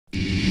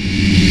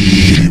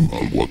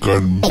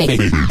Logan,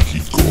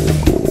 México.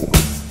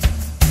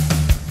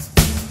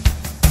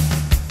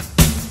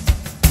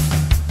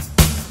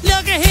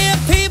 Look at here,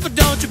 people,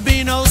 don't you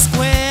be no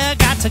square.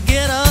 Got to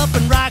get up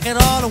and rock it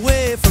all the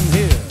way from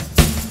here.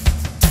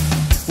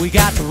 We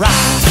got to ride.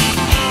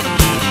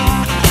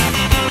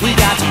 We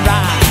got to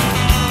ride.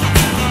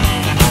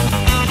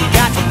 We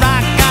got to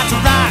rock, got to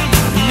rock.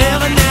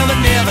 Never, never,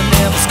 never,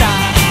 never stop.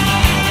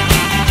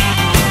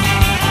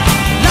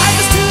 Life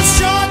is too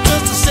short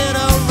just to sit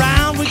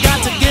around. We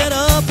got to get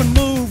up and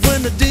move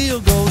when the deal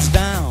goes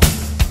down.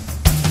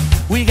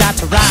 We got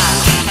to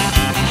ride.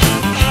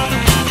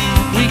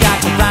 We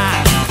got to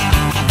ride.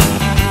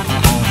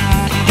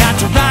 Got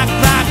to rock,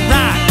 rock,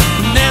 rock.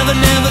 Never,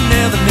 never,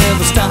 never,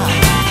 never stop.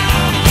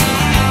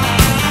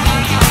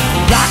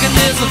 Rockin'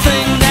 is the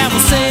thing that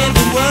will save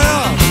the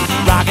world.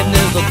 Rockin'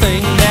 is the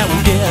thing that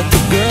will get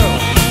the girl.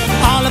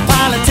 All the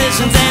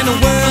politicians and the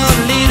world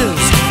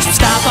leaders should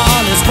stop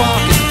all this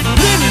walking,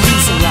 really do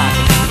some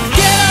rockin'.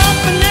 Get up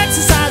and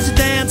exercise your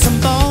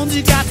dancing bones.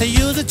 You got to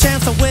use a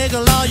chance to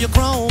wiggle all your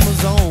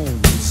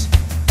chromosomes.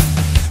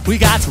 We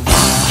got to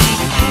rock.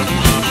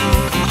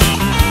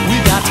 We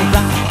got to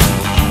rock.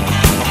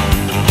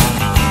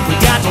 We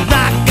got to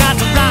rock, got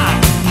to rock.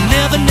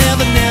 Never,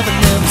 never, never,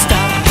 never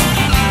stop.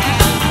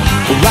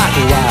 Rock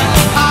a while.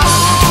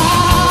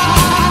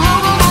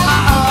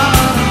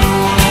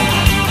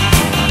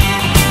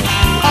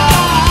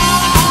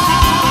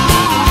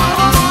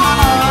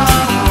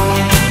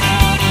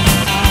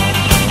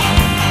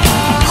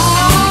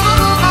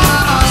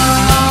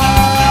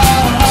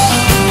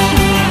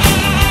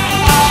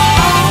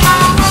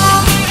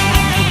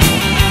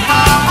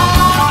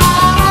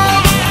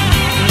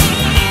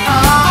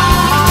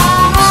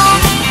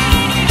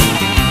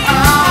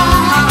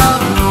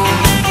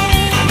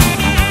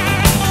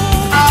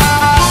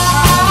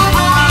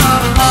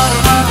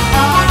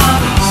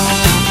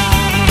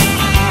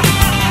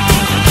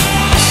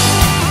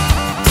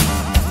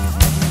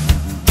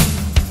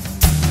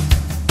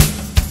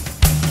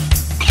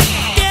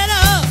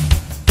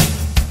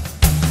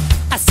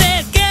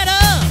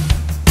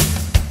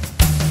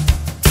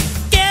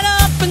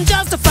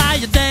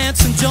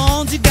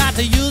 Jones, you got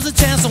to use a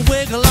chance to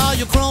wiggle all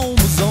your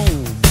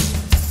chromosomes.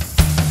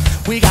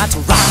 We got to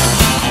rock.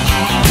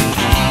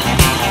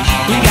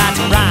 We got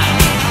to rock.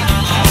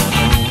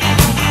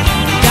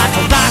 Got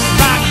to rock,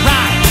 rock,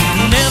 rock.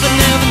 Never,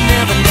 never,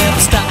 never,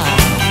 never stop.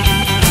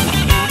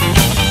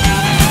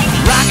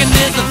 Rockin'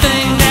 is the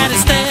thing that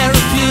is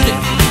therapeutic.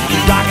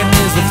 Rockin'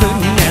 is the thing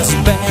that's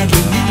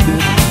badly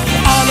needed.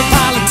 All the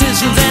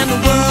politicians and the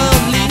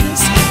world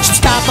leaders should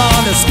stop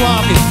all this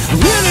squawking,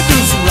 really do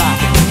some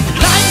rockin'.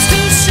 Life's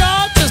too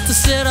short just to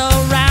sit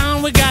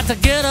around. We got to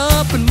get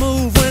up and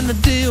move when the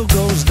deal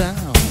goes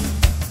down.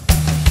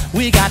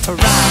 We got to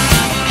rock.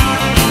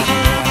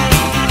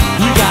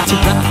 We got to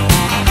rock.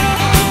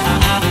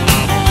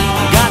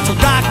 Got to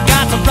rock,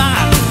 got to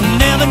rock.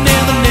 Never,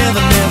 never,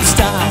 never, never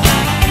stop.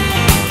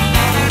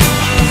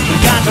 We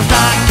got to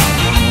rock.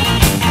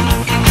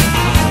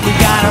 We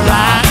got to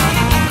rock.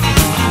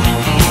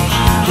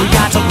 We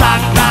got to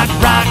rock, rock,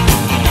 rock.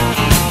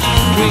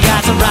 We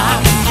got to rock.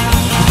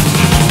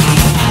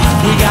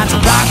 We got to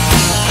rock.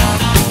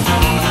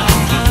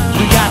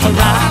 We got to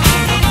rock.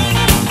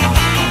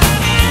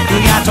 We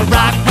got to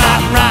rock,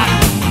 rock, rock.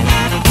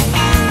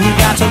 We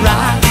got to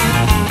rock.